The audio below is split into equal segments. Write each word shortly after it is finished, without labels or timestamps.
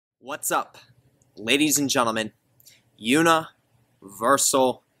What's up, ladies and gentlemen?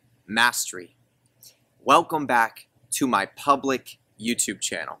 Universal Mastery. Welcome back to my public YouTube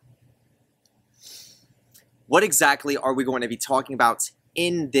channel. What exactly are we going to be talking about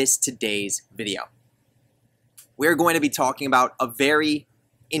in this today's video? We're going to be talking about a very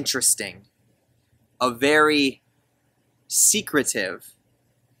interesting, a very secretive,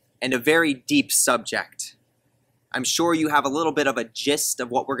 and a very deep subject. I'm sure you have a little bit of a gist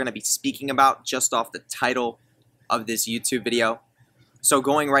of what we're going to be speaking about just off the title of this YouTube video. So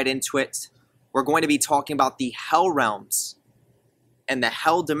going right into it, we're going to be talking about the Hell Realms and the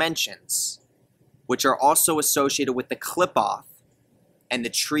Hell Dimensions, which are also associated with the Qlippoth and the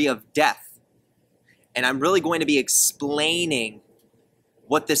Tree of Death. And I'm really going to be explaining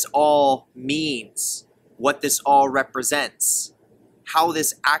what this all means, what this all represents, how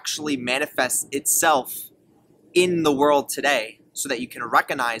this actually manifests itself in the world today so that you can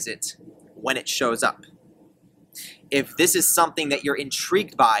recognize it when it shows up. If this is something that you're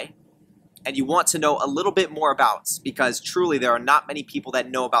intrigued by and you want to know a little bit more about, because truly there are not many people that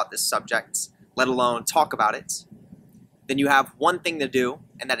know about this subject, let alone talk about it, then you have one thing to do,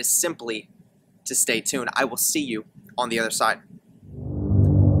 and that is simply to stay tuned. I will see you on the other side.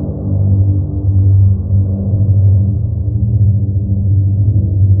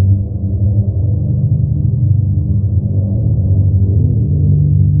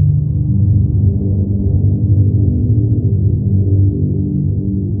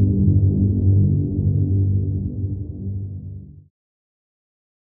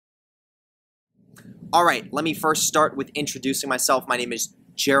 Alright, let me first start with introducing myself. My name is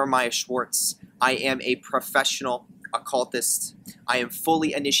Jeremiah Schwartz. I am a professional occultist. I am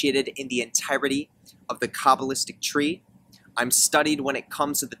fully initiated in the entirety of the Kabbalistic tree. I'm studied when it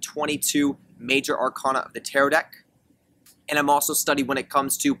comes to the 22 major arcana of the tarot deck. And I'm also studied when it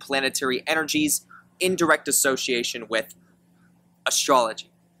comes to planetary energies in direct association with astrology.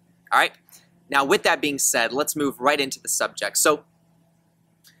 Alright, now with that being said, let's move right into the subject. So,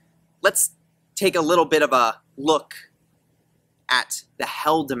 let's take a little bit of a look at the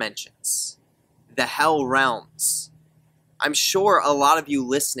Hell Dimensions, the Hell Realms. I'm sure a lot of you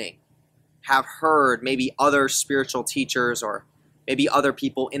listening have heard maybe other spiritual teachers or maybe other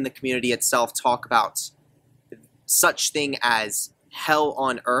people in the community itself talk about such thing as hell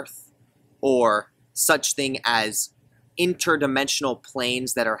on earth or such thing as interdimensional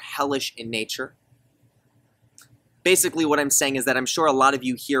planes that are hellish in nature. Basically what I'm saying is that I'm sure a lot of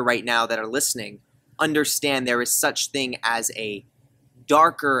you here right now that are listening understand there is such thing as a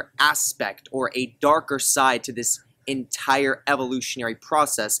darker aspect or a darker side to this entire evolutionary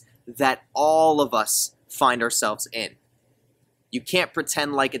process that all of us find ourselves in. You can't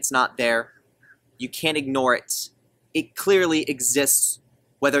pretend like it's not there. You can't ignore it. It clearly exists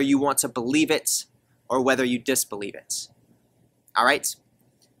whether you want to believe it or whether you disbelieve it. Alright?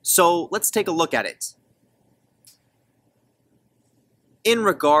 So let's take a look at it. In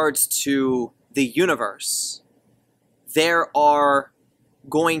regards to the universe, there are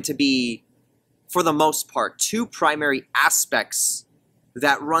going to be, for the most part, two primary aspects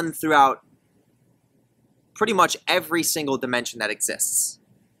that run throughout pretty much every single dimension that exists.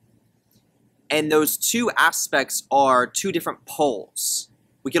 And those two aspects are two different poles.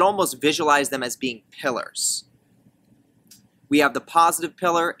 We can almost visualize them as being pillars. We have the positive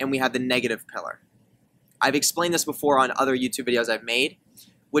pillar and we have the negative pillar. I've explained this before on other YouTube videos I've made,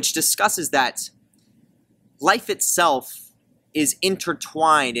 which discusses that life itself is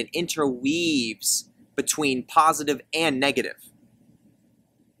intertwined and interweaves between positive and negative.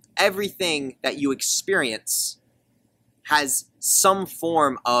 Everything that you experience has some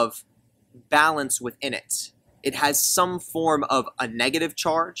form of balance within it. It has some form of a negative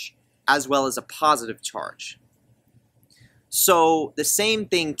charge as well as a positive charge. So the same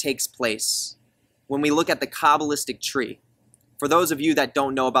thing takes place when we look at the Kabbalistic tree. For those of you that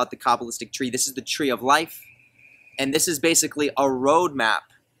don't know about the Kabbalistic tree, this is the tree of life, and this is basically a roadmap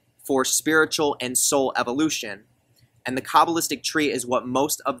for spiritual and soul evolution. And the Kabbalistic tree is what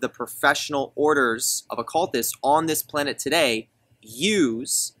most of the professional orders of occultists on this planet today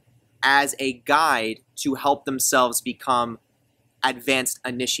use as a guide to help themselves become advanced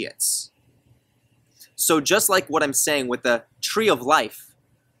initiates. So just like what I'm saying with the tree of life,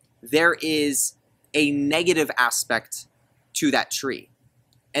 there is a negative aspect to that tree.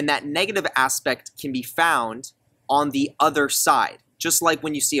 And that negative aspect can be found on the other side. Just like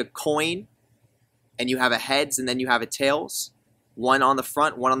when you see a coin and you have a heads and then you have a tails, one on the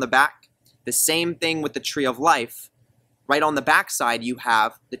front, one on the back. The same thing with the tree of life. Right on the back side, you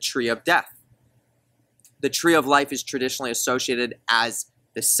have the tree of death. The tree of life is traditionally associated as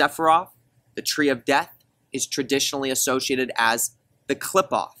The Sephiroth, the tree of death, is traditionally associated as the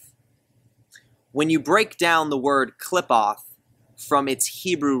Qlippoth. When you break down the word Qlippoth from its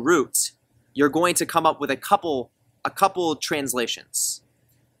Hebrew root, you're going to come up with a couple translations.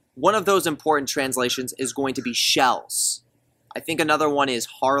 One of those important translations is going to be shells. I think another one is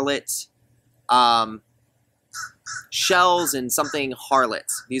harlot, shells and something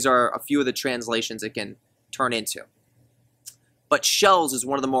harlot. These are a few of the translations it can turn into. But shells is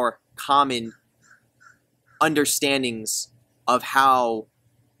one of the more common understandings of how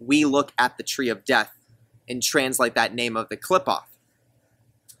we look at the tree of death and translate that name of the Qlippoth.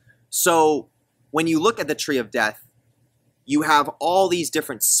 So when you look at the tree of death, you have all these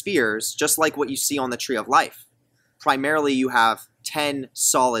different spheres, just like what you see on the tree of life. Primarily, you have 10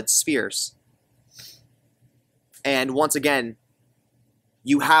 solid spheres. And once again,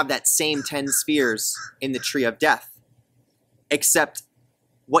 you have that same 10 spheres in the tree of death. Except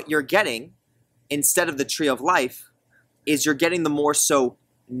what you're getting, instead of the tree of life, is you're getting the more so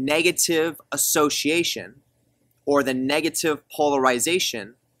negative association or the negative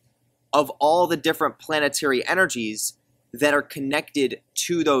polarization of all the different planetary energies that are connected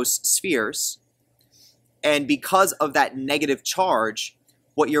to those spheres. And because of that negative charge,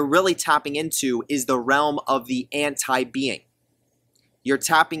 what you're really tapping into is the realm of the anti-being. You're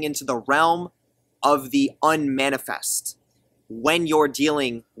tapping into the realm of the unmanifest when you're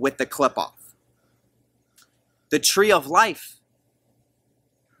dealing with the Qlippoth. The tree of life,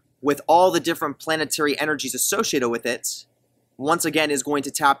 with all the different planetary energies associated with it, once again is going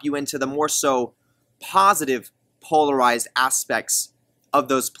to tap you into the more so positive polarized aspects of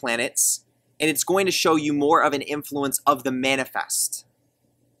those planets, and it's going to show you more of an influence of the manifest.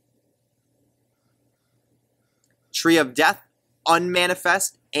 Tree of death,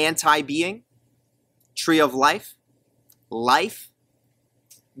 unmanifest, anti-being. Tree of life, life,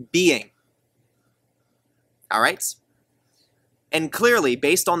 being. All right? And clearly,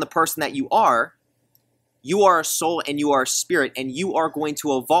 based on the person that you are a soul and you are a spirit, and you are going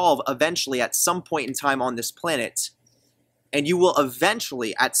to evolve eventually at some point in time on this planet. And you will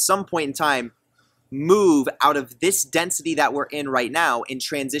eventually, at some point in time, move out of this density that we're in right now and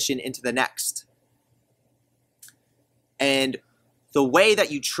transition into the next. And the way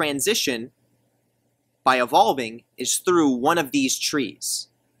that you transition by evolving is through one of these trees.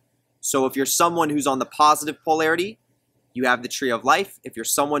 So if you're someone who's on the positive polarity, you have the tree of life. If you're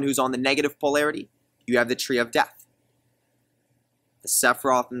someone who's on the negative polarity, you have the tree of death, the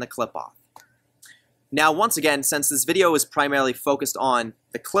Sephiroth and the Qlippoth. Now, once again, since this video is primarily focused on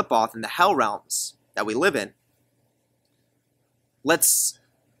the Qlippoth and the hell realms that we live in, let's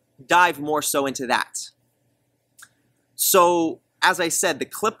dive more so into that. So, as I said, the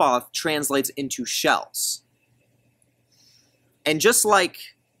Qlippoth translates into shells. And just like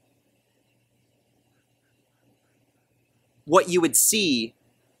what you would see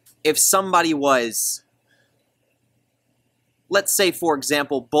if somebody was, let's say, for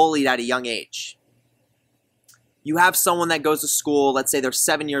example, bullied at a young age. You have someone that goes to school, let's say they're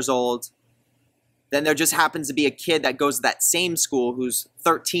 7 years old, then there just happens to be a kid that goes to that same school who's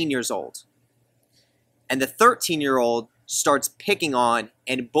 13 years old. And the 13-year-old starts picking on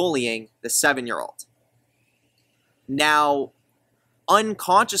and bullying the 7-year-old. Now,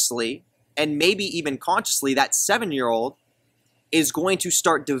 unconsciously, and maybe even consciously, that 7-year-old is going to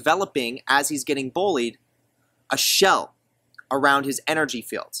start developing, as he's getting bullied, a shell around his energy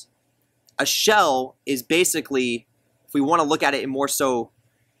field. A shell is basically, if we want to look at it in more so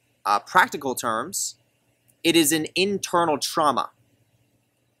practical terms, it is an internal trauma.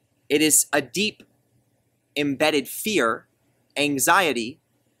 It is a deep embedded fear, anxiety,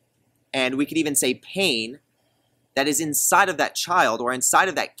 and we could even say pain that is inside of that child or inside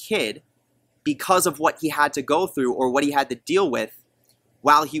of that kid because of what he had to go through or what he had to deal with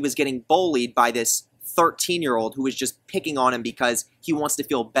while he was getting bullied by this 13-year-old who was just picking on him because he wants to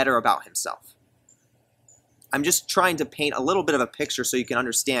feel better about himself. I'm just trying to paint a little bit of a picture so you can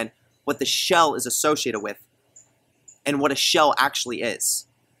understand what the shell is associated with and what a shell actually is.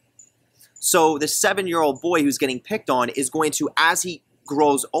 So the 7-year-old boy who's getting picked on is going to, as he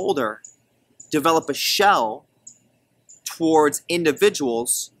grows older, develop a shell towards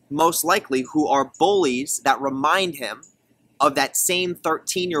individuals, most likely, who are bullies that remind him of that same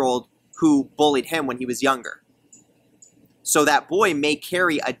 13-year-old who bullied him when he was younger. So that boy may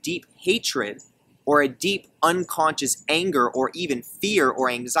carry a deep hatred or a deep unconscious anger or even fear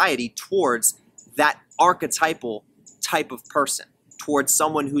or anxiety towards that archetypal type of person, towards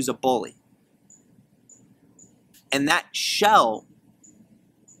someone who's a bully. And that shell,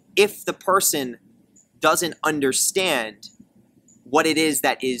 if the person doesn't understand what it is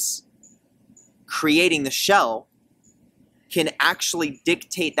that is creating the shell can actually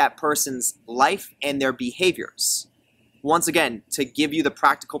dictate that person's life and their behaviors. Once again, to give you the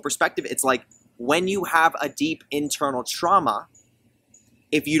practical perspective, it's like when you have a deep internal trauma,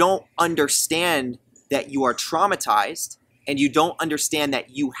 if you don't understand that you are traumatized and you don't understand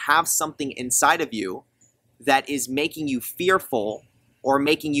that you have something inside of you that is making you fearful or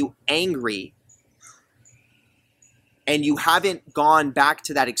making you angry, and you haven't gone back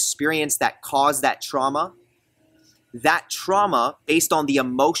to that experience that caused that trauma, based on the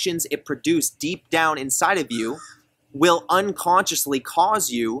emotions it produced deep down inside of you, will unconsciously cause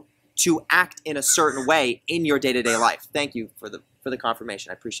you to act in a certain way in your day-to-day life. Thank you for the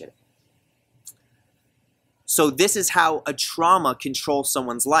confirmation. I appreciate it. So this is how a trauma controls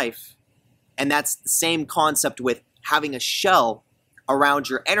someone's life. And that's the same concept with having a shell around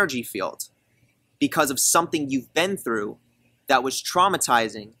your energy field because of something you've been through that was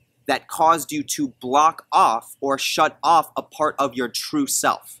traumatizing, that caused you to block off or shut off a part of your true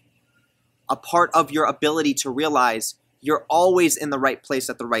self, a part of your ability to realize you're always in the right place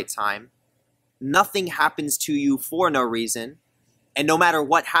at the right time. Nothing happens to you for no reason. And no matter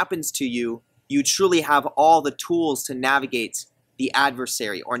what happens to you, you truly have all the tools to navigate the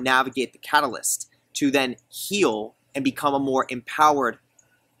adversary or navigate the catalyst to then heal and become a more empowered,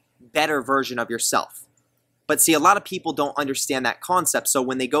 better version of yourself. But see, a lot of people don't understand that concept. So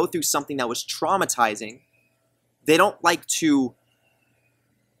when they go through something that was traumatizing, they don't like to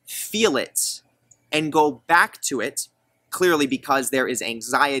feel it and go back to it, clearly because there is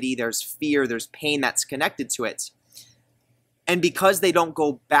anxiety, there's fear, there's pain that's connected to it. And because they don't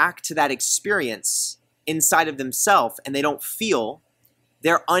go back to that experience inside of themselves and they don't feel,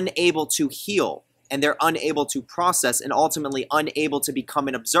 they're unable to heal and they're unable to process and ultimately unable to become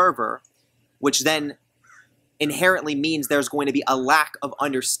an observer, which then inherently means there's going to be a lack of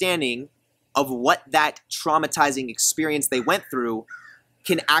understanding of what that traumatizing experience they went through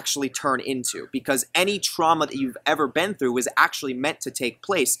can actually turn into. Because any trauma that you've ever been through is actually meant to take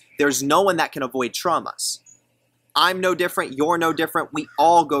place. There's no one that can avoid traumas. I'm no different, you're no different. We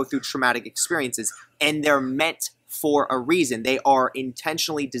all go through traumatic experiences, and they're meant for a reason. They are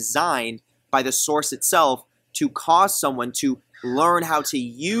intentionally designed by the source itself to cause someone to learn how to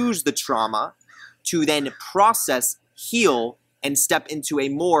use the trauma to then process, heal, and step into a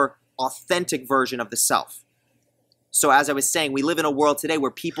more authentic version of the self. So as I was saying, we live in a world today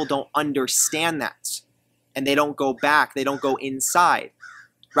where people don't understand that, and they don't go back, they don't go inside.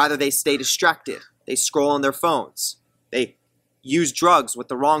 Rather, they stay distracted. They scroll on their phones. They use drugs with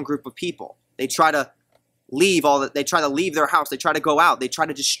the wrong group of people. They try to leave they try to leave their house. They try to go out. They try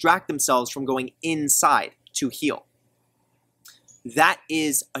to distract themselves from going inside to heal. That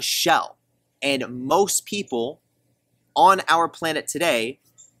is a shell. And most people on our planet today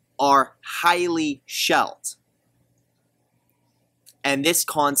are highly shelled. And this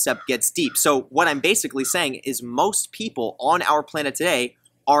concept gets deep. So what I'm basically saying is most people on our planet today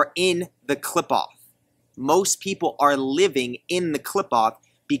are in the Qlippoth. Most people are living in the Qlippoth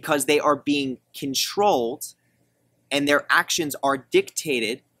because they are being controlled and their actions are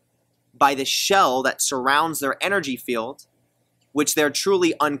dictated by the shell that surrounds their energy field, which they're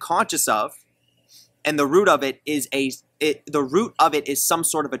truly unconscious of. And the root of it is some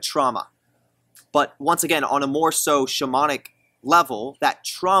sort of a trauma. But once again, on a more so shamanic level, that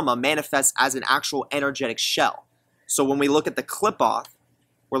trauma manifests as an actual energetic shell. So when we look at the Qlippoth,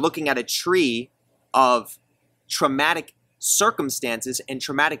 we're looking at a tree of traumatic circumstances and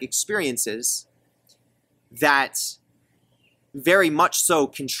traumatic experiences that very much so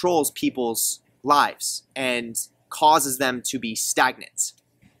controls people's lives and causes them to be stagnant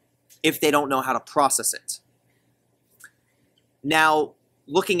if they don't know how to process it. Now,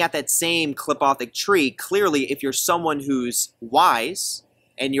 looking at that same Qlippothic tree, clearly if you're someone who's wise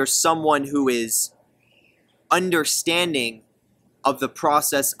and you're someone who is understanding of the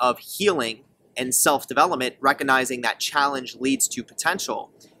process of healing and self-development, recognizing that challenge leads to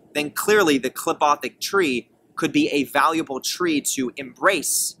potential, then clearly the Qlippothic tree could be a valuable tree to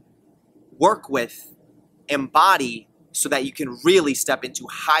embrace, work with, embody, so that you can really step into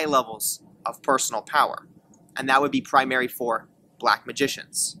high levels of personal power. And that would be primary for black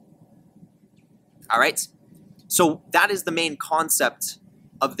magicians. All right? So that is the main concept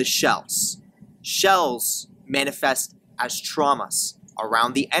of the shells. Shells manifest as traumas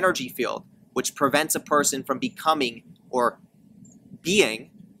around the energy field, which prevents a person from becoming or being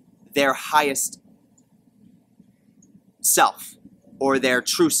their highest self or their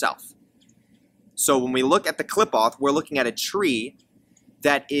true self. So when we look at the Qlippoth, we're looking at a tree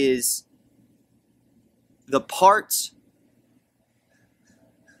that is the part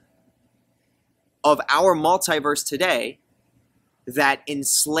of our multiverse today that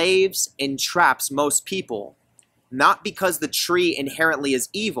enslaves and traps most people, not because the tree inherently is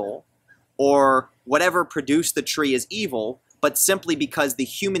evil or whatever produced the tree is evil, but simply because the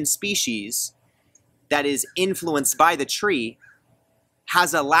human species that is influenced by the tree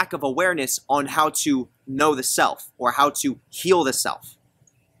has a lack of awareness on how to know the self or how to heal the self.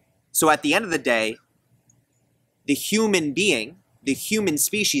 So at the end of the day, the human being, the human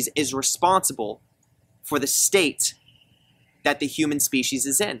species, is responsible for the state that the human species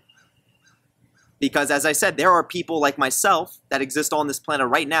is in. Because as I said, there are people like myself that exist on this planet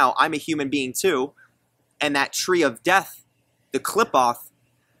right now. I'm a human being too. And that tree of death, the Qlippoth,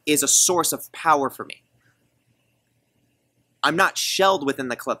 is a source of power for me. I'm not shelled within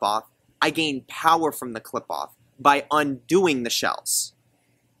the Qlippoth. I gain power from the Qlippoth by undoing the shells.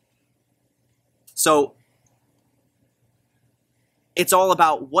 So it's all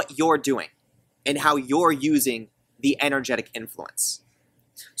about what you're doing and how you're using the energetic influence.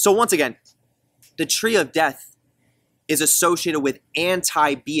 So once again, the tree of death is associated with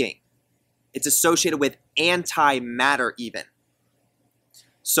anti-being. It's associated with anti-matter even.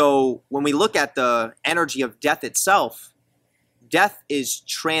 So when we look at the energy of death itself, death is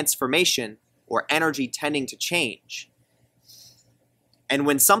transformation or energy tending to change. And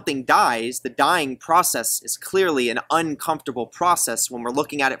when something dies, the dying process is clearly an uncomfortable process when we're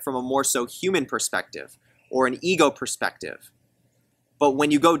looking at it from a more so human perspective or an ego perspective. But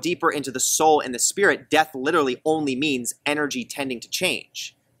when you go deeper into the soul and the spirit, death literally only means energy tending to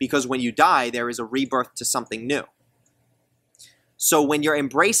change. Because when you die, there is a rebirth to something new. So when you're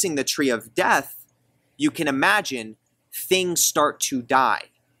embracing the tree of death, you can imagine things start to die.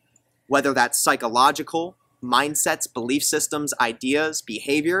 Whether that's psychological, mindsets, belief systems, ideas,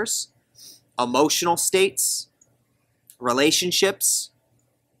 behaviors, emotional states, relationships,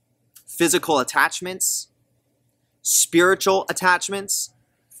 physical attachments, spiritual attachments,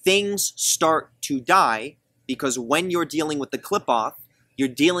 things start to die because when you're dealing with the Qlippoth, you're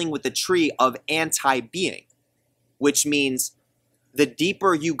dealing with the tree of anti-being, which means the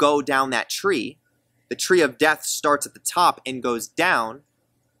deeper you go down that tree, the tree of death starts at the top and goes down,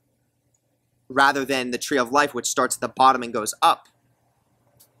 rather than the tree of life, which starts at the bottom and goes up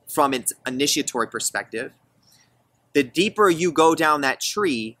from its initiatory perspective. The deeper you go down that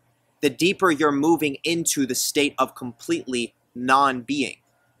tree, the deeper you're moving into the state of completely non-being.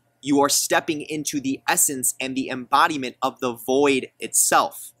 You are stepping into the essence and the embodiment of the void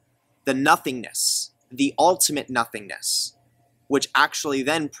itself, the nothingness, the ultimate nothingness, which actually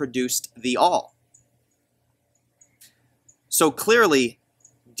then produced the all. So clearly,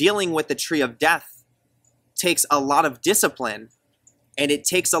 dealing with the tree of death takes a lot of discipline, and it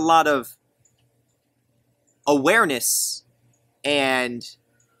takes a lot of awareness and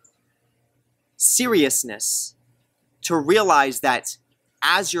seriousness to realize that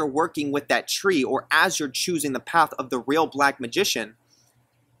as you're working with that tree or as you're choosing the path of the real black magician,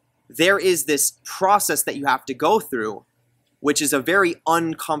 there is this process that you have to go through, which is a very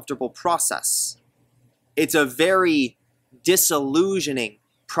uncomfortable process. It's a very disillusioning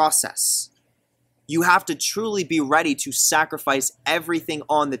process. You have to truly be ready to sacrifice everything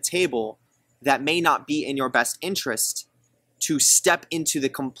on the table that may not be in your best interest to step into the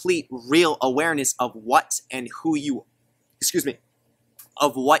complete real awareness of what and who you,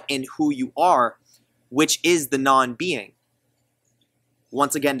 of what and who you are, which is the non-being.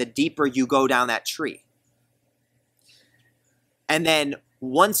 Once again, the deeper you go down that tree. And then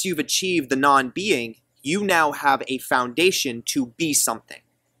once you've achieved the non-being, you now have a foundation to be something,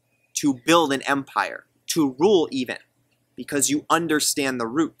 to build an empire, to rule even, because you understand the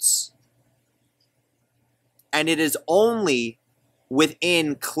roots. And it is only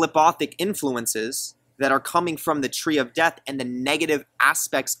within Qlippothic influences that are coming from the tree of death and the negative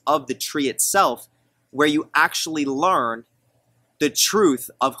aspects of the tree itself where you actually learn the truth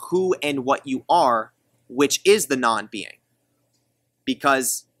of who and what you are, which is the non-being.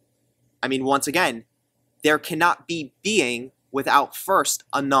 Because, I mean, once again, there cannot be being without first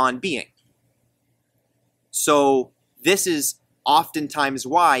a non-being. So this is oftentimes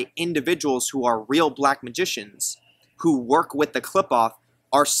why individuals who are real black magicians who work with the Qlippoth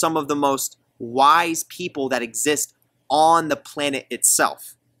are some of the most wise people that exist on the planet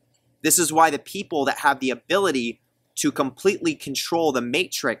itself. This is why the people that have the ability to completely control the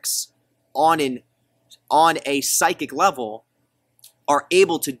matrix on a psychic level are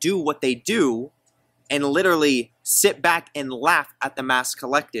able to do what they do and literally sit back and laugh at the mass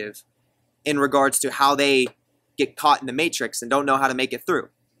collective in regards to how they get caught in the matrix and don't know how to make it through.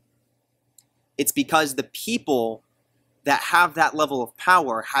 It's because the people that have that level of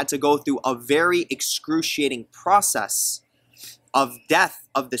power had to go through a very excruciating process of death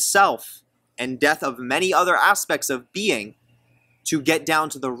of the self and death of many other aspects of being to get down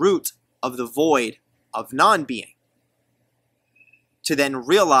to the root of the void of non-being. To then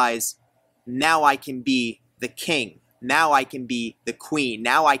realize, now I can be the king. Now I can be the queen.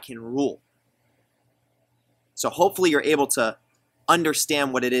 Now I can rule. So hopefully you're able to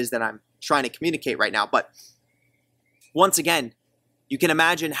understand what it is that I'm trying to communicate right now. But once again, you can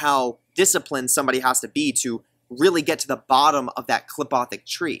imagine how disciplined somebody has to be to really get to the bottom of that Qlippothic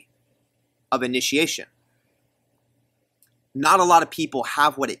tree of initiation. Not a lot of people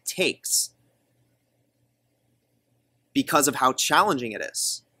have what it takes because of how challenging it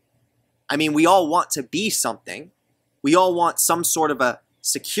is. I mean, we all want to be something. We all want some sort of a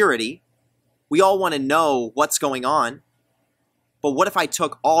security. We all want to know what's going on. But what if I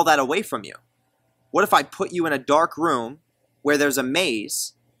took all that away from you? What if I put you in a dark room where there's a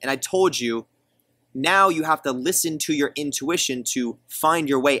maze and I told you, now you have to listen to your intuition to find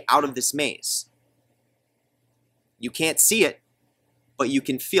your way out of this maze? You can't see it, but you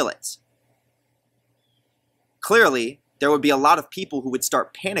can feel it. Clearly, there would be a lot of people who would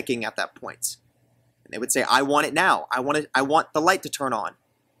start panicking at that point. And they would say, I want it now. I want the light to turn on.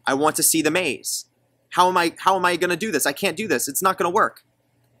 I want to see the maze. How am I going to do this? I can't do this. It's not going to work.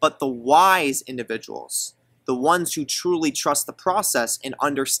 But the wise individuals, the ones who truly trust the process and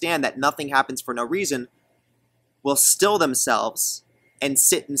understand that nothing happens for no reason, will still themselves and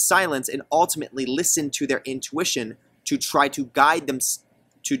sit in silence and ultimately listen to their intuition to try to guide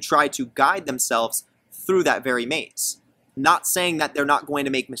themselves through that very maze. Not saying that they're not going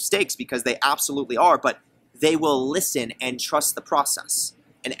to make mistakes, because they absolutely are, but they will listen and trust the process.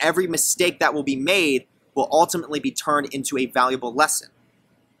 And every mistake that will be made will ultimately be turned into a valuable lesson.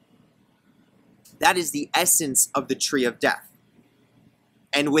 That is the essence of the tree of death.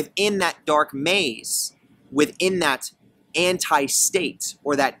 And within that dark maze, within that anti-state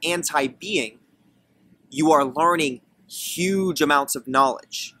or that anti-being, you are learning huge amounts of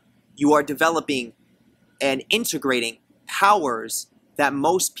knowledge. You are developing and integrating powers that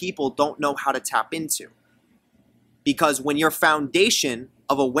most people don't know how to tap into. Because when your foundation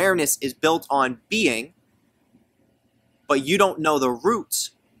of awareness is built on being, but you don't know the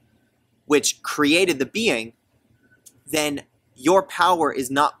root which created the being, then your power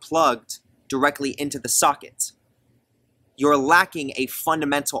is not plugged directly into the socket. You're lacking a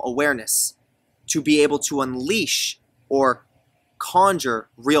fundamental awareness to be able to unleash or conjure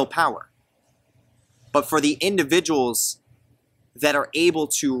real power. But for the individuals that are able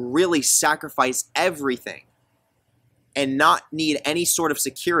to really sacrifice everything and not need any sort of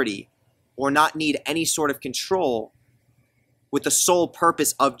security or not need any sort of control, with the sole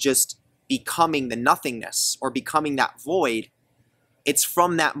purpose of just becoming the nothingness or becoming that void, it's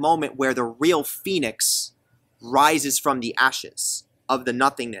from that moment where the real phoenix rises from the ashes of the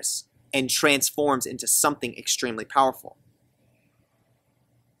nothingness and transforms into something extremely powerful.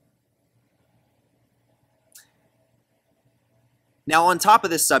 Now, on top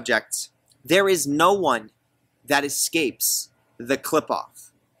of this subject, there is no one that escapes the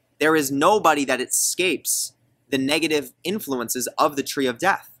Qlippoth. There is nobody that escapes the negative influences of the tree of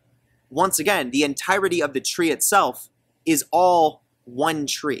death. Once again, the entirety of the tree itself is all one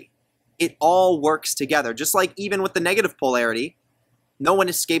tree. It all works together. Just like even with the negative polarity, no one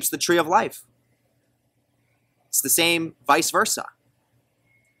escapes the tree of life. It's the same vice versa.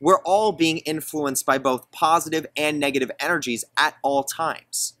 We're all being influenced by both positive and negative energies at all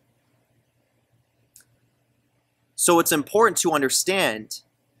times. So it's important to understand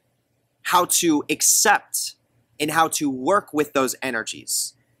how to accept and how to work with those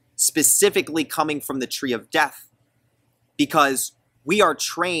energies, specifically coming from the tree of death, because we are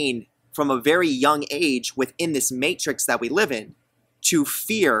trained from a very young age within this matrix that we live in to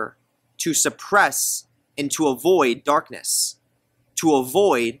fear, to suppress, and to avoid darkness, to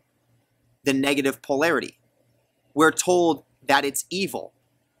avoid the negative polarity. We're told that it's evil.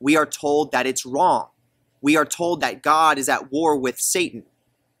 We are told that it's wrong. We are told that God is at war with Satan.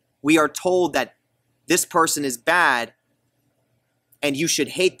 We are told that this person is bad and you should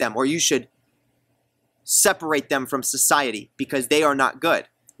hate them, or you should separate them from society because they are not good,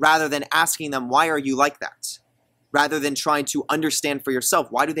 rather than asking them, why are you like that? Rather than trying to understand for yourself,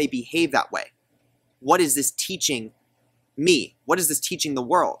 why do they behave that way? What is this teaching me? What is this teaching the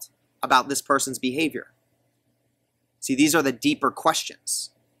world about this person's behavior? See, these are the deeper questions.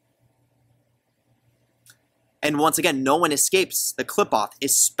 And once again, no one escapes the Qlippoth,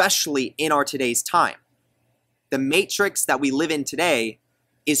 especially in our today's time. The matrix that we live in today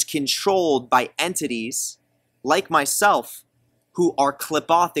is controlled by entities like myself, who are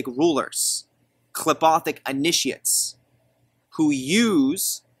Qlippothic rulers, Qlippothic initiates, who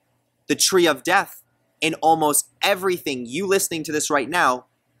use the Tree of Death in almost everything you listening to this right now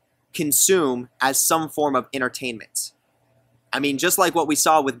consume as some form of entertainment. I mean, just like what we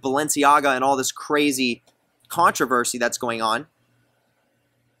saw with Balenciaga and all this crazy controversy that's going on,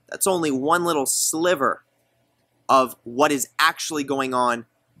 that's only one little sliver of what is actually going on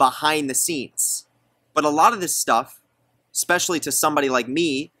behind the scenes. But a lot of this stuff, especially to somebody like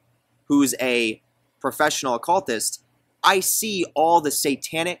me, who's a professional occultist, I see all the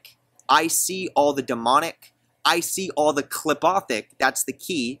satanic, I see all the demonic, I see all the Qlippothic, that's the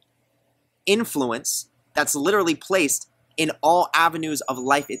key, influence that's literally placed in all avenues of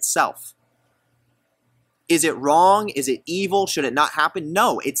life itself. Is it wrong? Is it evil? Should it not happen?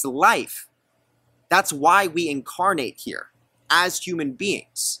 No, it's life. That's why we incarnate here as human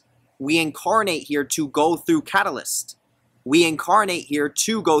beings. We incarnate here to go through catalyst. We incarnate here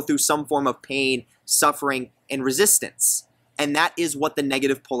to go through some form of pain, suffering, and resistance. And that is what the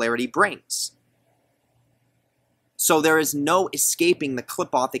negative polarity brings. So there is no escaping the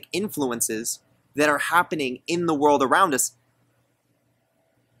Qlippothic influences that are happening in the world around us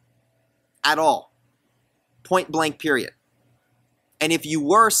at all. Point blank, period. And if you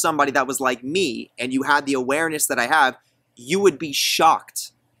were somebody that was like me and you had the awareness that I have, you would be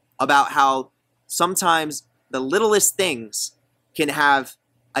shocked about how sometimes the littlest things can have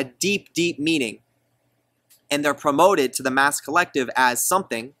a deep, deep meaning, and they're promoted to the mass collective as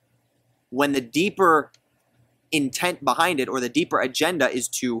something when the deeper intent behind it or the deeper agenda is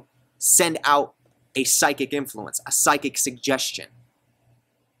to send out a psychic influence, a psychic suggestion.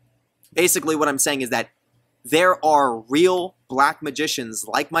 Basically what I'm saying is that there are real black magicians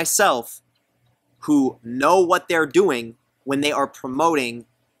like myself who know what they're doing when they are promoting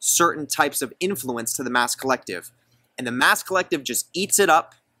certain types of influence to the mass collective. And the mass collective just eats it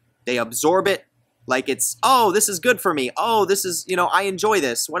up. They absorb it like it's, oh, this is good for me. Oh, this is, you know, I enjoy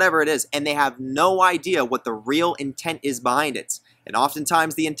this, whatever it is. And they have no idea what the real intent is behind it. And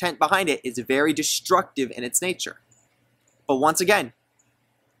oftentimes the intent behind it is very destructive in its nature. But once again,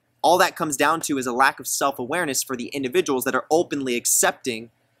 all that comes down to is a lack of self-awareness for the individuals that are openly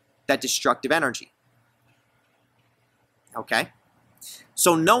accepting that destructive energy. Okay?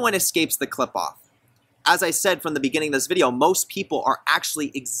 So no one escapes the Qlippoth. As I said from the beginning of this video, most people are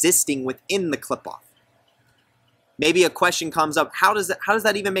actually existing within the Qlippoth. Maybe a question comes up, how does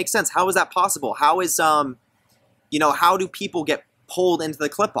that even make sense? How is that possible? How is, you know, how do people get pulled into the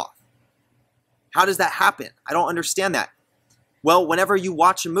Qlippoth? How does that happen? I don't understand that. Well, whenever you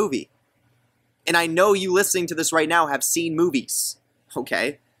watch a movie, and I know you listening to this right now have seen movies,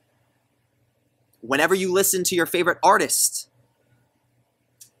 okay? Whenever you listen to your favorite artist,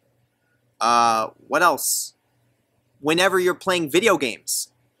 what else? Whenever you're playing video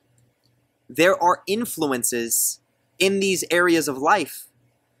games, there are influences in these areas of life.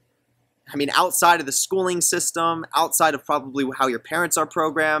 I mean, outside of the schooling system, outside of probably how your parents are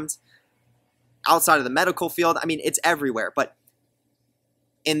programmed, outside of the medical field, I mean, it's everywhere. But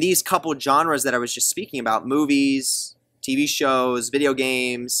in these couple genres that I was just speaking about, movies, TV shows, video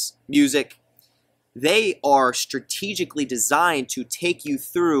games, music, they are strategically designed to take you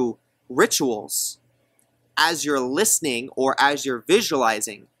through rituals as you're listening or as you're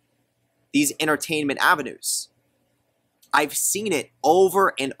visualizing these entertainment avenues. I've seen it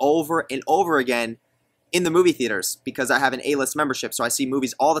over and over and over again in the movie theaters because I have an A-list membership, so I see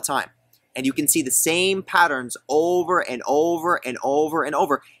movies all the time. And you can see the same patterns over and over and over and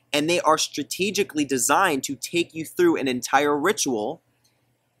over. And they are strategically designed to take you through an entire ritual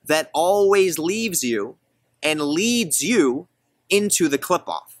that always leaves you and leads you into the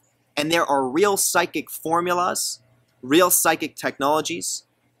Qlippoth. And there are real psychic formulas, real psychic technologies,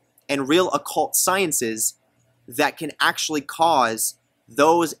 and real occult sciences that can actually cause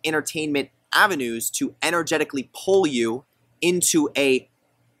those entertainment avenues to energetically pull you into a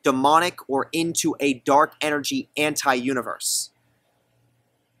demonic or into a dark energy anti-universe.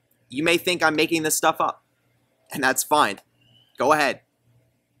 You may think I'm making this stuff up, and that's fine. Go ahead.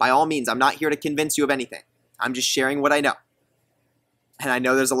 By all means, I'm not here to convince you of anything. I'm just sharing what I know. And I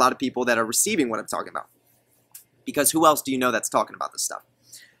know there's a lot of people that are receiving what I'm talking about. Because who else do you know that's talking about this stuff?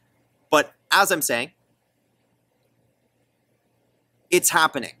 But as I'm saying, it's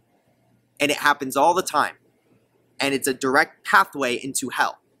happening. And it happens all the time. And it's a direct pathway into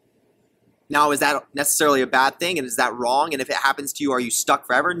hell. Now, is that necessarily a bad thing? And is that wrong? And if it happens to you, are you stuck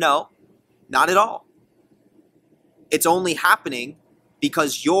forever? No, not at all. It's only happening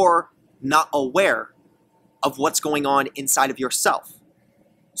because you're not aware of what's going on inside of yourself.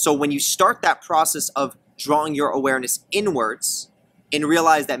 So when you start that process of drawing your awareness inwards and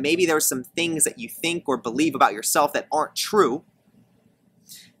realize that maybe there are some things that you think or believe about yourself that aren't true.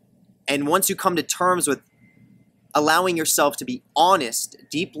 And once you come to terms with allowing yourself to be honest,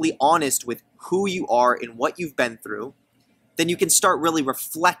 deeply honest with who you are and what you've been through, then you can start really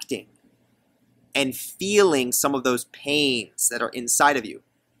reflecting and feeling some of those pains that are inside of you,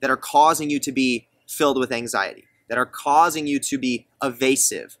 that are causing you to be filled with anxiety, that are causing you to be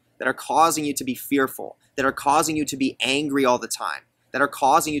evasive, that are causing you to be fearful, that are causing you to be angry all the time, that are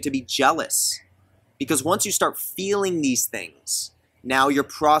causing you to be jealous. Because once you start feeling these things, now you're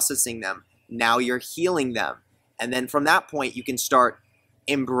processing them, now you're healing them, and then from that point you can start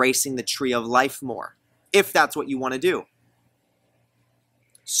embracing the tree of life more, if that's what you want to do.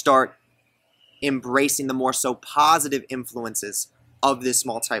 Start embracing the more so positive influences of this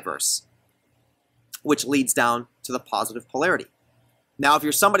multiverse, which leads down to the positive polarity. Now, if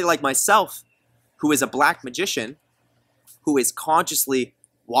you're somebody like myself, who is a black magician, who is consciously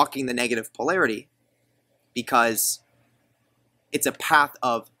walking the negative polarity, because it's a path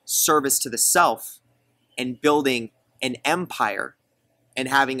of service to the self and building an empire and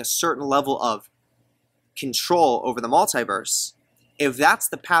having a certain level of control over the multiverse, if that's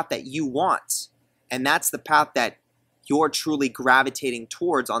the path that you want, and that's the path that you're truly gravitating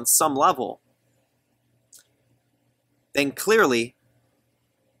towards on some level, then clearly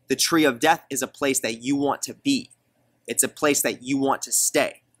the tree of death is a place that you want to be. It's a place that you want to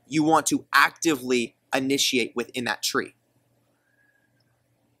stay. You want to actively initiate within that tree.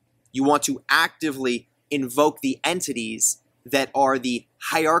 You want to actively invoke the entities that are the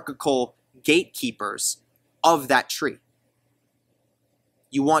hierarchical gatekeepers of that tree.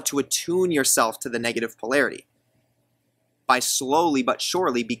 You want to attune yourself to the negative polarity by slowly but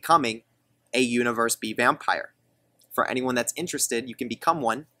surely becoming a Universe B vampire. For anyone that's interested, you can become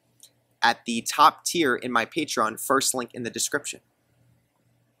one at the top tier in my Patreon, first link in the description.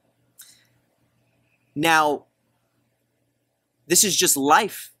 Now, this is just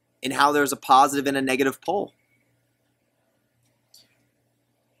life and how there's a positive and a negative pole.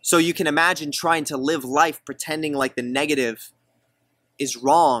 So you can imagine trying to live life pretending like the negative is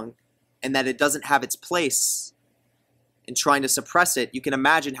wrong and that it doesn't have its place and trying to suppress it. You can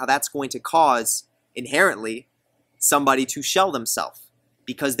imagine how that's going to cause, inherently, somebody to shell themselves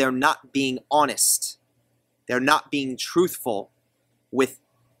because they're not being honest. They're not being truthful with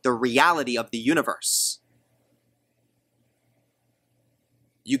the reality of the universe.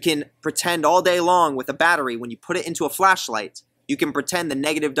 You can pretend all day long with a battery. When you put it into a flashlight, you can pretend the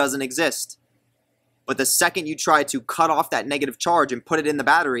negative doesn't exist. But the second you try to cut off that negative charge and put it in the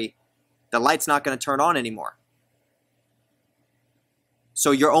battery, the light's not going to turn on anymore.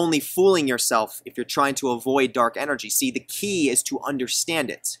 So you're only fooling yourself if you're trying to avoid dark energy. See, the key is to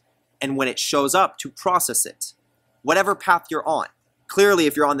understand it, and when it shows up, to process it. Whatever path you're on. Clearly,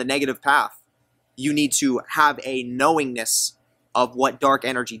 if you're on the negative path, you need to have a knowingness of what dark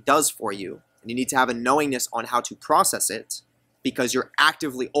energy does for you, and you need to have a knowingness on how to process it, because you're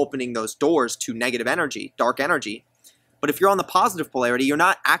actively opening those doors to negative energy, dark energy. But if you're on the positive polarity, you're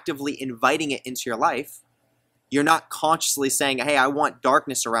not actively inviting it into your life. You're not consciously saying, hey, I want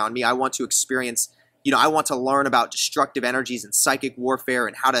darkness around me. I want to experience, I want to learn about destructive energies and psychic warfare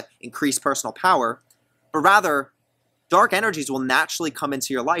and how to increase personal power. But rather, dark energies will naturally come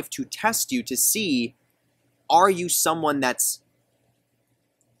into your life to test you, to see, are you someone that's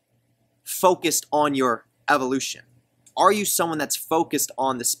focused on your evolution? Are you someone that's focused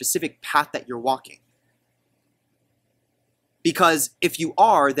on the specific path that you're walking? Because if you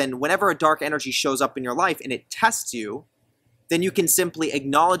are, then whenever a dark energy shows up in your life and it tests you, then you can simply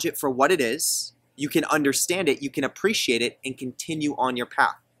acknowledge it for what it is, you can understand it, you can appreciate it, and continue on your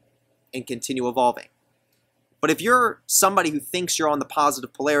path and continue evolving. But if you're somebody who thinks you're on the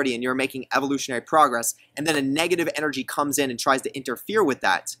positive polarity and you're making evolutionary progress, and then a negative energy comes in and tries to interfere with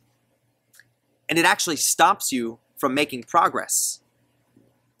that, and it actually stops you from making progress,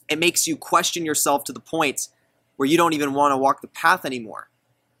 it makes you question yourself to the point where you don't even want to walk the path anymore.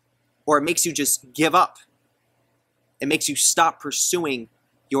 Or it makes you just give up. It makes you stop pursuing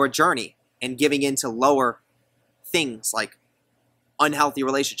your journey and giving in to lower things like unhealthy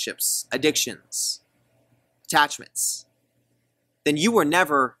relationships, addictions, attachments. Then you were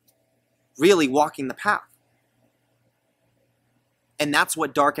never really walking the path. And that's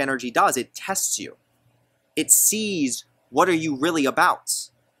what dark energy does. It tests you. It sees, what are you really about?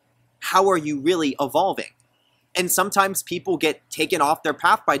 How are you really evolving? And sometimes people get taken off their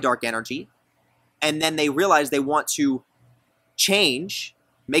path by dark energy, and then they realize they want to change,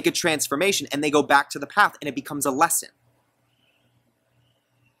 make a transformation, and they go back to the path, and it becomes a lesson.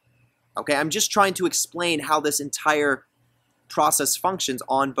 Okay, I'm just trying to explain how this entire process functions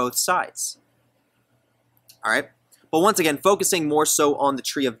on both sides. All right, but once again, focusing more so on the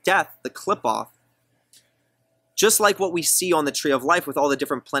tree of death, the Qlippoth, just like what we see on the tree of life with all the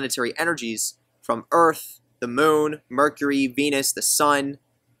different planetary energies from Earth, the Moon, Mercury, Venus, the Sun,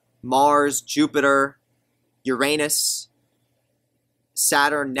 Mars, Jupiter, Uranus,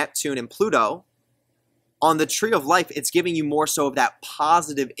 Saturn, Neptune, and Pluto. On the tree of life, it's giving you more so of that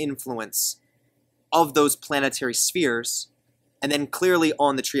positive influence of those planetary spheres. And then clearly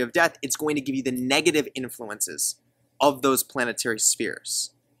on the tree of death, it's going to give you the negative influences of those planetary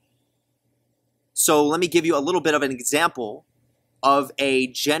spheres. So let me give you a little bit of an example of a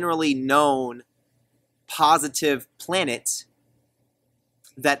generally known positive planet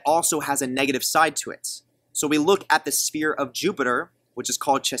that also has a negative side to it. So we look at the sphere of Jupiter, which is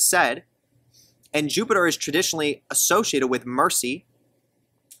called Chesed, and Jupiter is traditionally associated with mercy,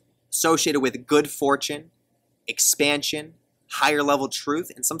 associated with good fortune, expansion, higher level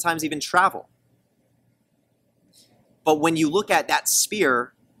truth, and sometimes even travel. But when you look at that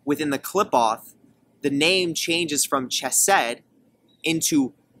sphere within the Qlippoth, the name changes from Chesed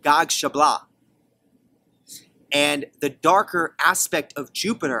into Gag-Shabla. And the darker aspect of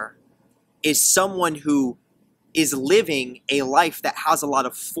Jupiter is someone who is living a life that has a lot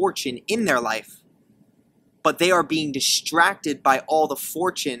of fortune in their life, but they are being distracted by all the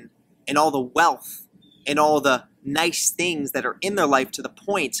fortune and all the wealth and all the nice things that are in their life to the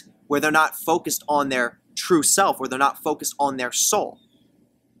point where they're not focused on their true self, or they're not focused on their soul.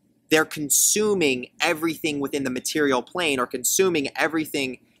 They're consuming everything within the material plane, or consuming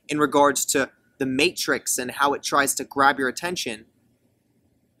everything in regards to the matrix and how it tries to grab your attention.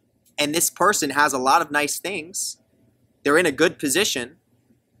 And this person has a lot of nice things. They're in a good position.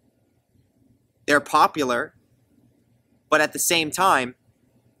 They're popular. But at the same time,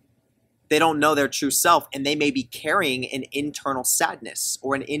 they don't know their true self, and they may be carrying an internal sadness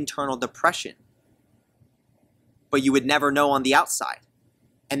or an internal depression. But you would never know on the outside.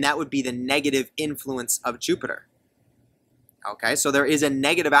 And that would be the negative influence of Jupiter. Okay, so there is a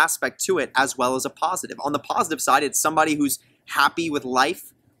negative aspect to it as well as a positive. On the positive side, it's somebody who's happy with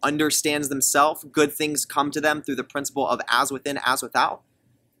life, understands themselves, good things come to them through the principle of as within, as without,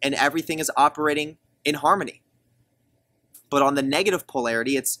 and everything is operating in harmony. But on the negative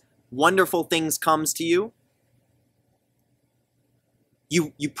polarity, it's wonderful things comes to you.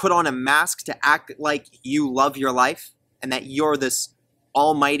 You put on a mask to act like you love your life and that you're this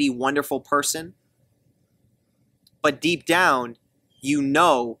almighty, wonderful person. But deep down, you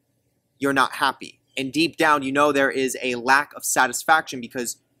know you're not happy. And deep down, you know there is a lack of satisfaction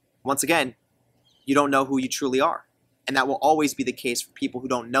because, once again, you don't know who you truly are. And that will always be the case for people who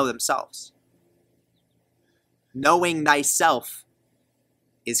don't know themselves. Knowing thyself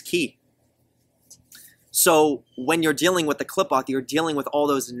is key. So when you're dealing with the Qlippoth, you're dealing with all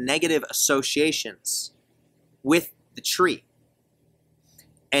those negative associations with the tree.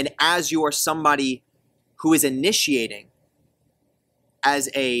 And as you are somebody who is initiating as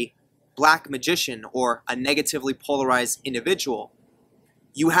a black magician or a negatively polarized individual,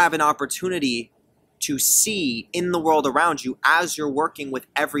 you have an opportunity to see in the world around you, as you're working with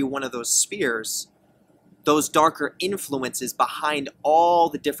every one of those spheres, those darker influences behind all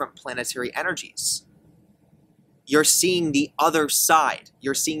the different planetary energies. You're seeing the other side.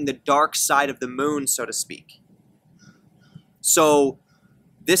 You're seeing the dark side of the moon, so to speak. So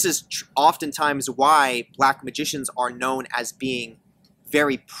this is oftentimes why black magicians are known as being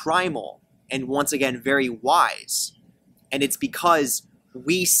very primal and, once again, very wise. And it's because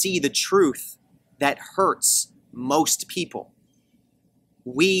we see the truth that hurts most people.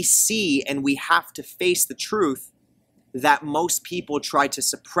 We see and we have to face the truth that most people try to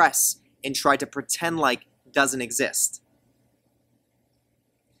suppress and try to pretend like doesn't exist.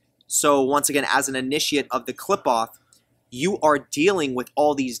 So once again, as an initiate of the Qlippoth, you are dealing with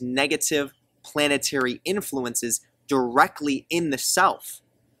all these negative planetary influences directly in the self.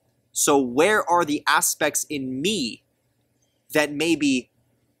 So where are the aspects in me that maybe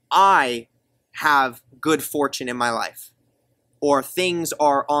I have good fortune in my life, or things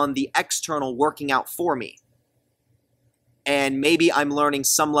are on the external working out for me, and maybe I'm learning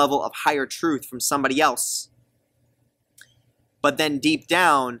some level of higher truth from somebody else, but then deep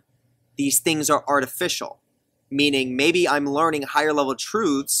down these things are artificial, meaning maybe I'm learning higher level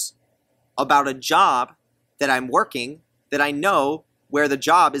truths about a job that I'm working that I know where the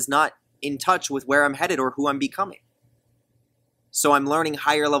job is not in touch with where I'm headed or who I'm becoming. So I'm learning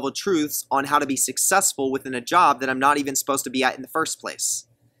higher level truths on how to be successful within a job that I'm not even supposed to be at in the first place.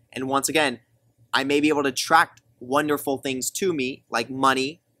 And once again, I may be able to attract wonderful things to me, like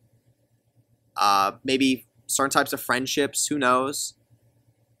money, maybe certain types of friendships, who knows,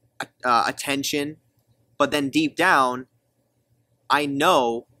 attention. But then deep down, I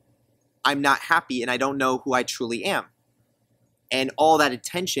know I'm not happy and I don't know who I truly am. And all that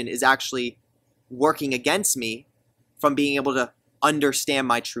attention is actually working against me from being able to understand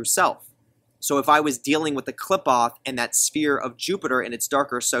my true self. So if I was dealing with the Qlippoth and that sphere of Jupiter and its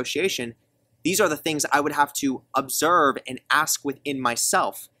darker association, these are the things I would have to observe and ask within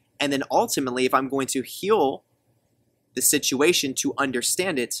myself. And then ultimately, if I'm going to heal the situation to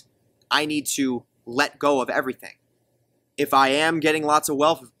understand it, I need to let go of everything. If I am getting lots of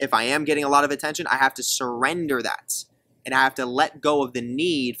wealth, if I am getting a lot of attention, I have to surrender that. And I have to let go of the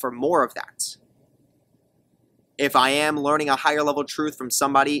need for more of that. If I am learning a higher level truth from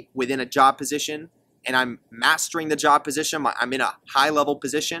somebody within a job position, and I'm mastering the job position, I'm in a high level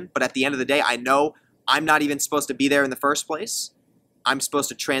position, but at the end of the day, I know I'm not even supposed to be there in the first place. I'm supposed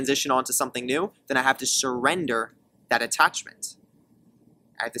to transition onto something new, then I have to surrender that attachment.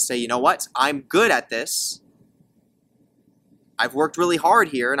 I have to say, you know what? I'm good at this. I've worked really hard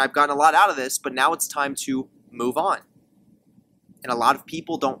here and I've gotten a lot out of this, but now it's time to move on. And a lot of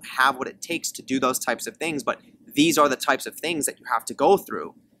people don't have what it takes to do those types of things, but these are the types of things that you have to go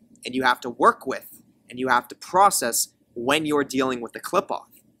through and you have to work with and you have to process when you're dealing with the Qlippoth.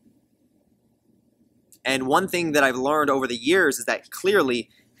 And one thing that I've learned over the years is that clearly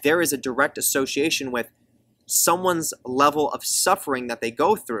there is a direct association with someone's level of suffering that they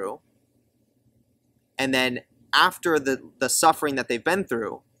go through, and then after the suffering that they've been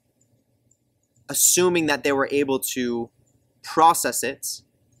through, assuming that they were able to process it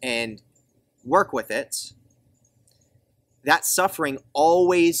and work with it, that suffering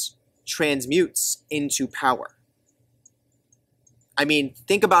always transmutes into power. I mean,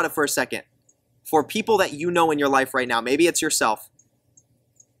 think about it for a second. For people that you know in your life right now, maybe it's yourself,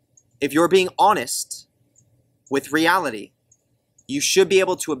 if you're being honest with reality, you should be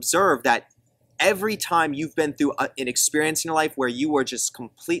able to observe that every time you've been through an experience in your life where you were just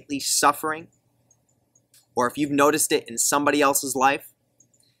completely suffering, or if you've noticed it in somebody else's life,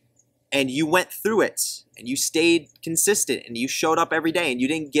 and you went through it, and you stayed consistent, and you showed up every day, and you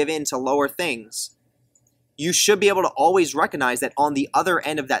didn't give in to lower things, you should be able to always recognize that on the other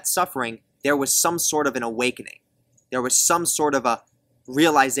end of that suffering, there was some sort of an awakening. There was some sort of a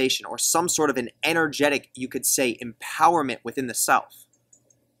realization or some sort of an energetic, you could say, empowerment within the self.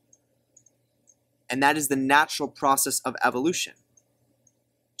 And that is the natural process of evolution.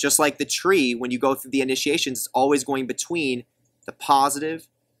 Just like the tree, when you go through the initiations, it's always going between the positive,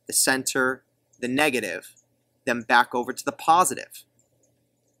 the center, the negative, then back over to the positive,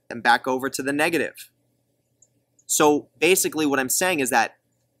 then back over to the negative. So basically what I'm saying is that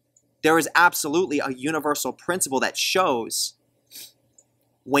there is absolutely a universal principle that shows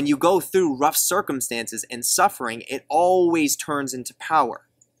when you go through rough circumstances and suffering, it always turns into power.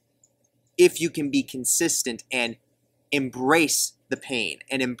 If you can be consistent and embrace the pain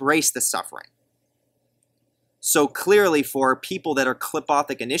and embrace the suffering. So clearly for people that are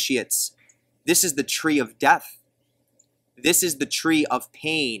Qlippothic initiates, this is the tree of death. This is the tree of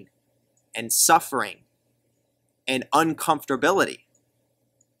pain and suffering and uncomfortability.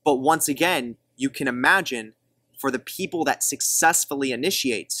 But once again, you can imagine for the people that successfully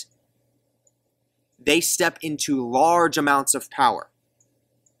initiate, they step into large amounts of power,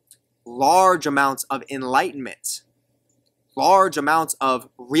 large amounts of enlightenment, large amounts of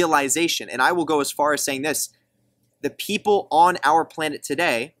realization. And I will go as far as saying this, the people on our planet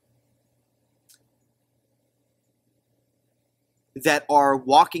today that are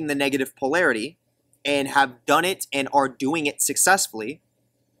walking the negative polarity and have done it and are doing it successfully,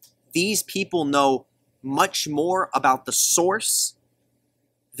 these people know much more about the source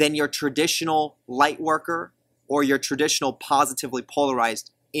than your traditional light worker or your traditional positively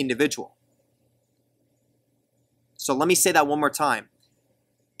polarized individual. So let me say that one more time.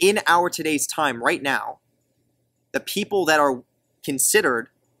 In our today's time, right now, the people that are considered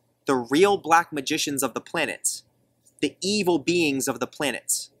the real black magicians of the planet, the evil beings of the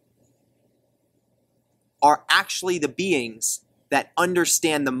planet, are actually the beings that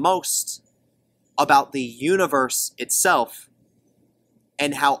understand the most about the universe itself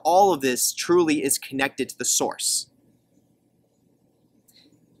and how all of this truly is connected to the source.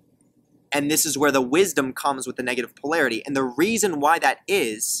 And this is where the wisdom comes with the negative polarity. And the reason why that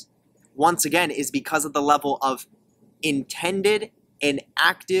is, once again, is because of the level of intended and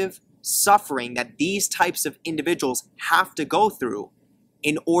active suffering that these types of individuals have to go through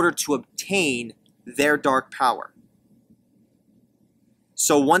in order to obtain their dark power.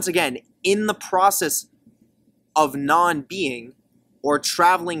 So once again, in the process of non-being, or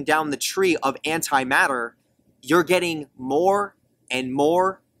traveling down the tree of antimatter, you're getting more and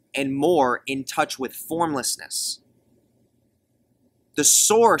more and more in touch with formlessness. The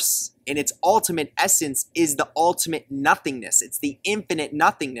source in its ultimate essence is the ultimate nothingness. It's the infinite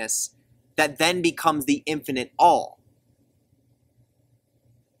nothingness that then becomes the infinite all.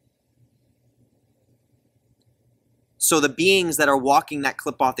 So the beings that are walking that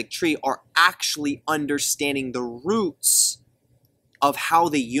Qlippothic tree are actually understanding the roots of how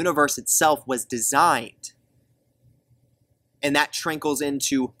the universe itself was designed. And that trickles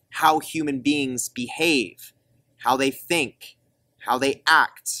into how human beings behave, how they think, how they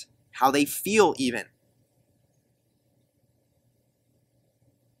act, how they feel even.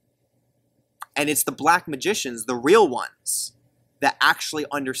 And it's the black magicians, the real ones, that actually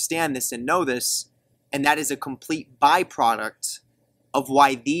understand this and know this, and that is a complete byproduct of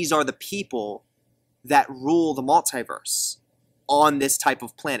why these are the people that rule the multiverse on this type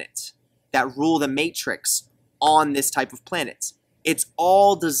of planet, that rule the matrix on this type of planet. It's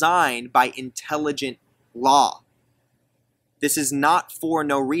all designed by intelligent law. This is not for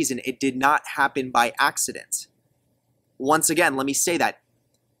no reason. It did not happen by accident. Once again, let me say that.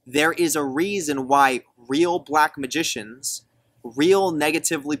 There is a reason why real black magicians, real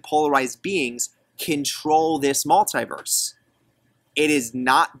negatively polarized beings, control this multiverse. It is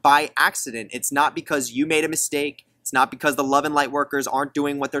not by accident. It's not because you made a mistake. It's not because the love and light workers aren't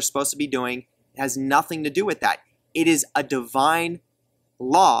doing what they're supposed to be doing. It has nothing to do with that. It is a divine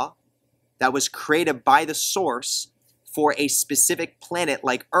law that was created by the source for a specific planet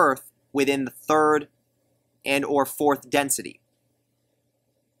like Earth within the third and or fourth density.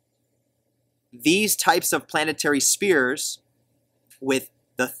 These types of planetary spheres with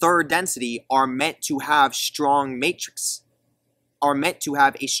the third density are meant to have strong matrix,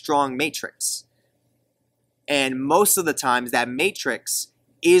 And most of the times that matrix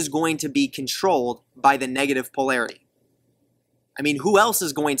is going to be controlled by the negative polarity. I mean, who else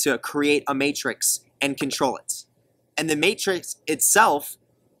is going to create a matrix and control it? And the matrix itself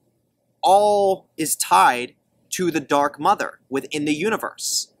all is tied to the dark mother within the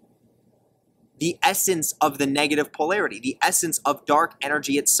universe. The essence of the negative polarity, the essence of dark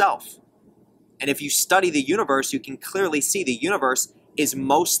energy itself. And if you study the universe, you can clearly see the universe is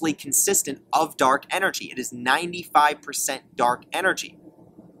mostly consistent of dark energy. It is 95% dark energy.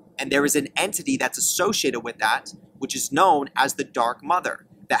 And there is an entity that's associated with that, which is known as the Dark Mother,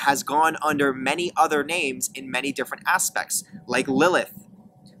 that has gone under many other names in many different aspects, like Lilith,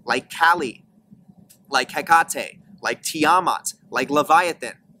 like Kali, like Hecate, like Tiamat, like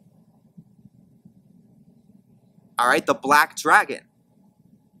Leviathan. All right, the Black Dragon.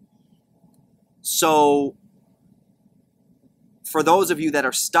 So, for those of you that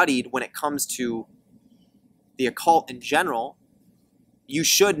are studied when it comes to the occult in general, you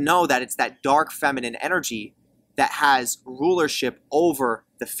should know that it's that dark feminine energy that has rulership over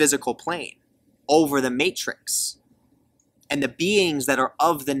the physical plane, over the matrix. And the beings that are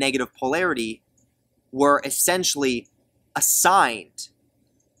of the negative polarity were essentially assigned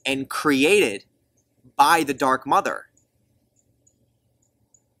and created by the Dark Mother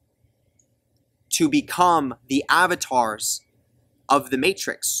to become the avatars of the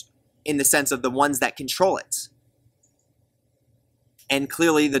matrix, in the sense of the ones that control it. And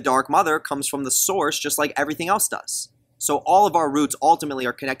clearly the Dark Mother comes from the source just like everything else does. So all of our roots ultimately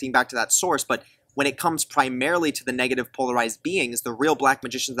are connecting back to that source, but when it comes primarily to the negative polarized beings, the real black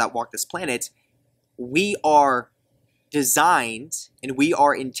magicians that walk this planet, we are designed and we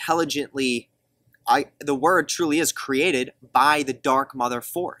are intelligently, the word truly is created by the Dark Mother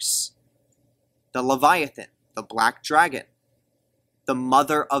force. The Leviathan, the Black Dragon, the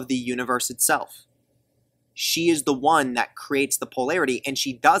mother of the universe itself. She is the one that creates the polarity, and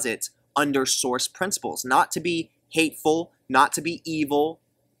she does it under source principles. Not to be hateful, not to be evil,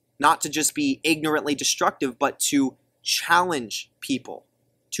 not to just be ignorantly destructive, but to challenge people,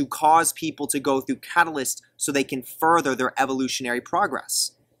 to cause people to go through catalysts so they can further their evolutionary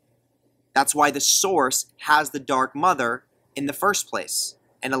progress. That's why the source has the Dark Mother in the first place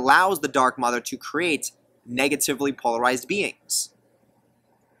and allows the Dark Mother to create negatively polarized beings.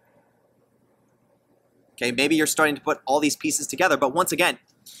 Okay, maybe you're starting to put all these pieces together, but once again,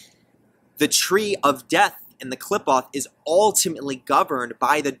 the tree of death in the Qlippoth is ultimately governed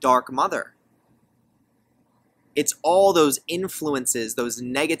by the Dark Mother. It's all those influences, those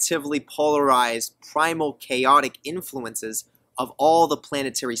negatively polarized, primal, chaotic influences of all the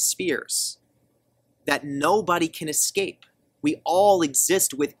planetary spheres that nobody can escape. We all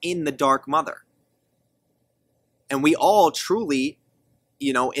exist within the Dark Mother. And we all truly,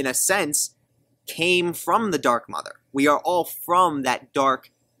 in a sense, came from the Dark Mother. We are all from that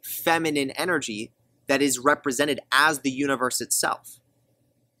dark feminine energy that is represented as the universe itself.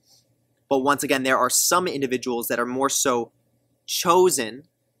 But once again, there are some individuals that are more so chosen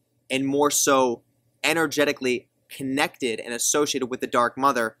and more so energetically connected and associated with the Dark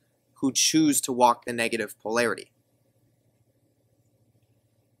Mother who choose to walk the negative polarity.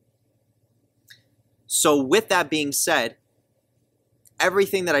 So with that being said,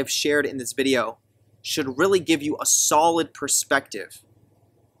 everything that I've shared in this video should really give you a solid perspective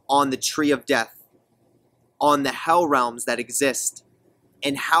on the Tree of Death, on the Hell realms that exist,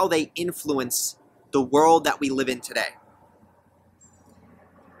 and how they influence the world that we live in today.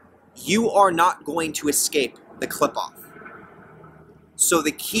 You are not going to escape the Qlippoth. So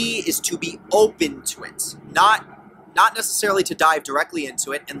the key is to be open to it, not necessarily to dive directly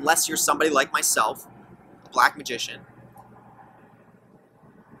into it unless you're somebody like myself, a black magician.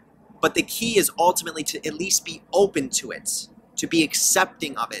 But the key is ultimately to at least be open to it, to be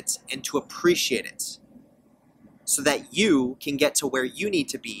accepting of it, and to appreciate it, so that you can get to where you need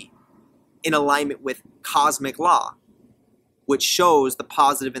to be in alignment with cosmic law, which shows the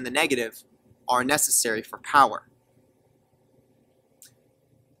positive and the negative are necessary for power.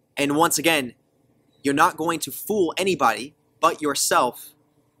 And once again, you're not going to fool anybody but yourself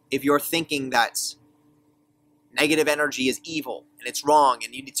if you're thinking that negative energy is evil and it's wrong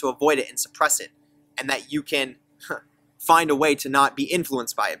and you need to avoid it and suppress it, and that you can find a way to not be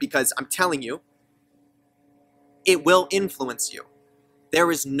influenced by it, because I'm telling you, it will influence you.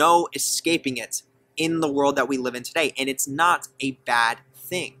 There is no escaping it in the world that we live in today, and it's not a bad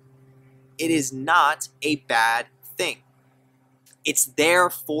thing. It is not a bad thing. It's there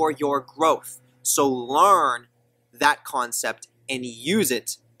for your growth. So learn that concept and use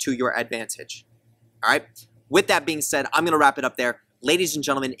it to your advantage. All right? With that being said, I'm going to wrap it up there. Ladies and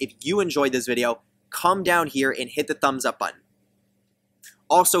gentlemen, if you enjoyed this video, come down here and hit the thumbs up button.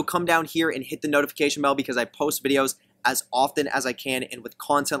 Also, come down here and hit the notification bell, because I post videos as often as I can, and with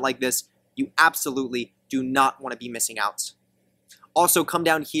content like this, you absolutely do not want to be missing out. Also, come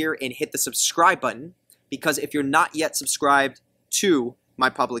down here and hit the subscribe button, because if you're not yet subscribed to my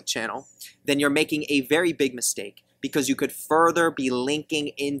public channel, then you're making a very big mistake, because you could further be linking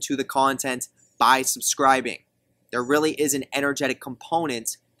into the content by subscribing. There really is an energetic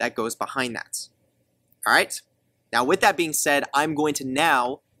component that goes behind that. All right? Now, with that being said, I'm going to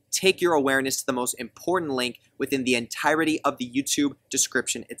now take your awareness to the most important link within the entirety of the YouTube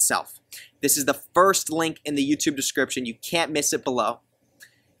description itself. This is the first link in the YouTube description. You can't miss it below.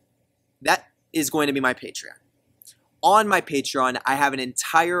 That is going to be my Patreon. On my Patreon, I have an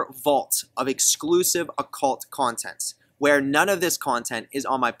entire vault of exclusive occult content, where none of this content is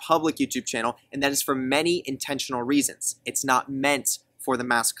on my public YouTube channel, and that is for many intentional reasons. It's not meant for the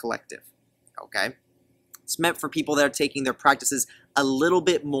mass collective, okay? It's meant for people that are taking their practices a little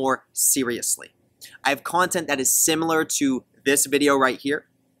bit more seriously. I have content that is similar to this video right here.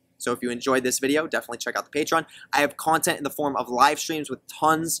 So if you enjoyed this video, definitely check out the Patreon. I have content in the form of live streams with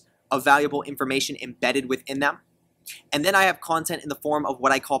tons of valuable information embedded within them. And then I have content in the form of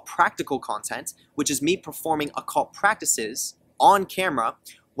what I call practical content, which is me performing occult practices on camera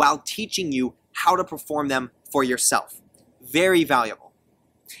while teaching you how to perform them for yourself. Very valuable.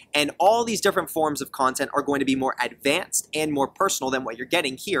 And all these different forms of content are going to be more advanced and more personal than what you're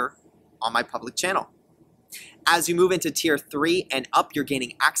getting here on my public channel. As you move into Tier 3 and up, you're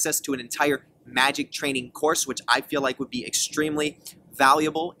gaining access to an entire magic training course, which I feel like would be extremely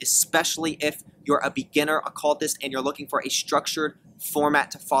valuable, especially if you're a beginner occultist and you're looking for a structured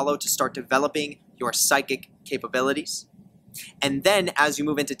format to follow to start developing your psychic capabilities. And then as you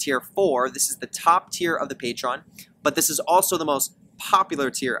move into Tier 4, this is the top tier of the Patreon, but this is also the most popular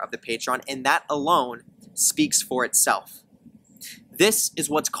tier of the Patreon, and that alone speaks for itself. This is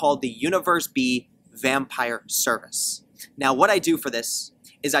what's called the Universe-B Vampire Service. Now, what I do for this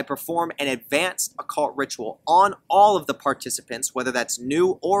is I perform an advanced occult ritual on all of the participants, whether that's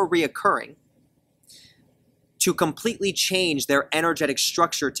new or reoccurring, to completely change their energetic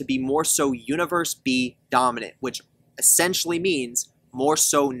structure to be more so Universe-B dominant, which essentially means more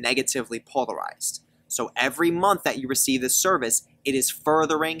so negatively polarized. So every month that you receive this service, it is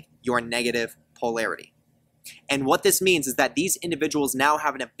furthering your negative polarity. And what this means is that these individuals now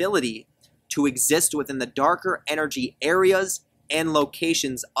have an ability to exist within the darker energy areas and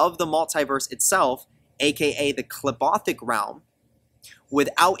locations of the multiverse itself, aka the Qlippothic realm,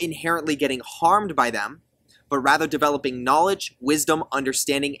 without inherently getting harmed by them, but rather developing knowledge, wisdom,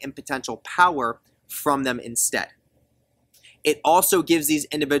 understanding, and potential power from them instead. It also gives these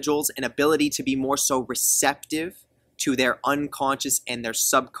individuals an ability to be more so receptive to their unconscious and their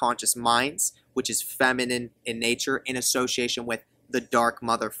subconscious minds, which is feminine in nature in association with the Dark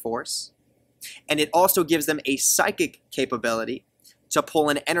Mother Force. And it also gives them a psychic capability to pull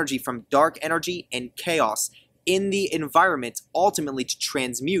in energy from dark energy and chaos in the environment, ultimately to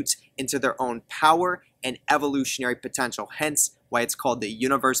transmute into their own power and evolutionary potential, hence why it's called the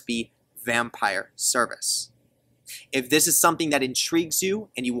Universe.B Vampire Service. If this is something that intrigues you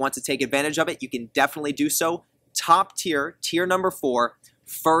and you want to take advantage of it, you can definitely do so. Top tier, tier number 4,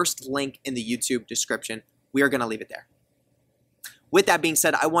 first link in the YouTube description. We are going to leave it there. With that being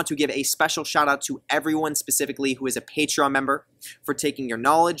said, I want to give a special shout out to everyone specifically who is a Patreon member for taking your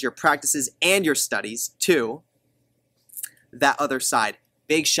knowledge, your practices, and your studies to that other side.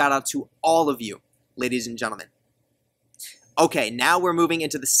 Big shout out to all of you, ladies and gentlemen. Okay, now we're moving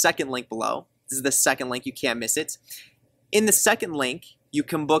into the second link below. This is the second link, you can't miss it. In the second link, you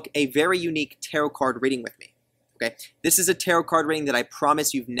can book a very unique tarot card reading with me. Okay, this is a tarot card reading that I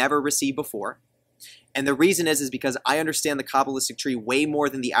promise you've never received before. And the reason is because I understand the Kabbalistic tree way more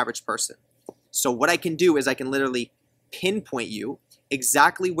than the average person. So what I can do is I can literally pinpoint you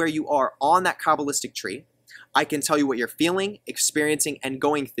exactly where you are on that Kabbalistic tree. I can tell you what you're feeling, experiencing, and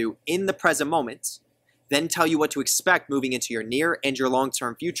going through in the present moment, then tell you what to expect moving into your near and your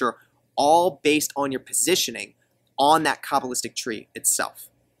long-term future, all based on your positioning on that Kabbalistic tree itself.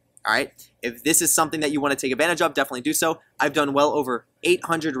 All right? If this is something that you want to take advantage of, definitely do so. I've done well over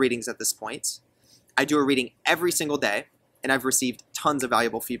 800 readings at this point. I do a reading every single day, and I've received tons of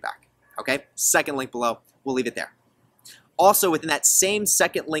valuable feedback. Okay? Second link below. We'll leave it there. Also, within that same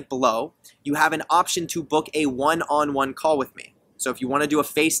second link below, you have an option to book a one-on-one call with me. So if you want to do a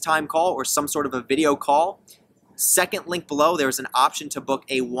FaceTime call or some sort of a video call, second link below, there's an option to book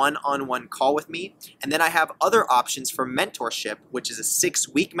a one-on-one call with me. And then I have other options for mentorship, which is a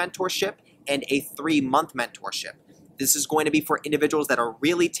 6-week mentorship and a 3-month mentorship. This is going to be for individuals that are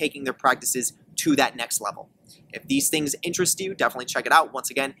really taking their practices to that next level. If these things interest you, definitely check it out.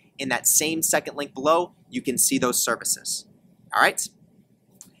 Once again, in that same second link below, you can see those services. All right?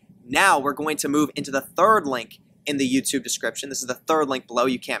 Now we're going to move into the third link in the YouTube description. This is the third link below.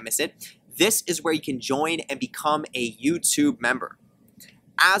 You can't miss it. This is where you can join and become a YouTube member.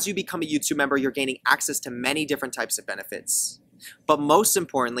 As you become a YouTube member, you're gaining access to many different types of benefits. But most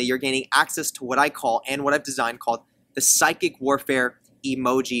importantly, you're gaining access to what I call, and what I've designed called, the Psychic Warfare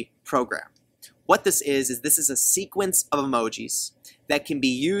Emoji Program. What this is this is a sequence of emojis that can be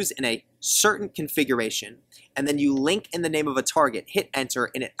used in a certain configuration, and then you link in the name of a target, hit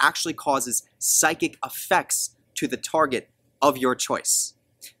enter, and it actually causes psychic effects to the target of your choice.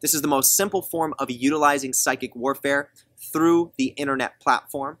 This is the most simple form of utilizing psychic warfare through the internet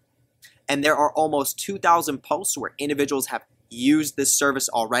platform, and there are almost 2,000 posts where individuals have used this service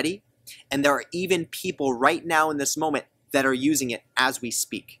already, and there are even people right now in this moment that are using it as we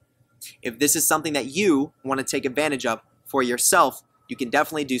speak. If this is something that you want to take advantage of for yourself, you can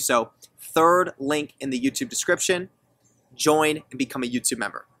definitely do so. Third link in the YouTube description. Join and become a YouTube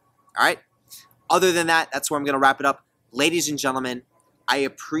member. All right? Other than that, that's where I'm going to wrap it up. Ladies and gentlemen, I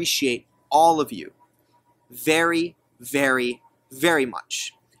appreciate all of you very, very, very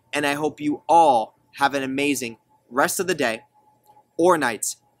much. And I hope you all have an amazing rest of the day or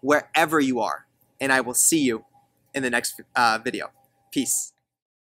night, wherever you are. And I will see you in the next video. Peace.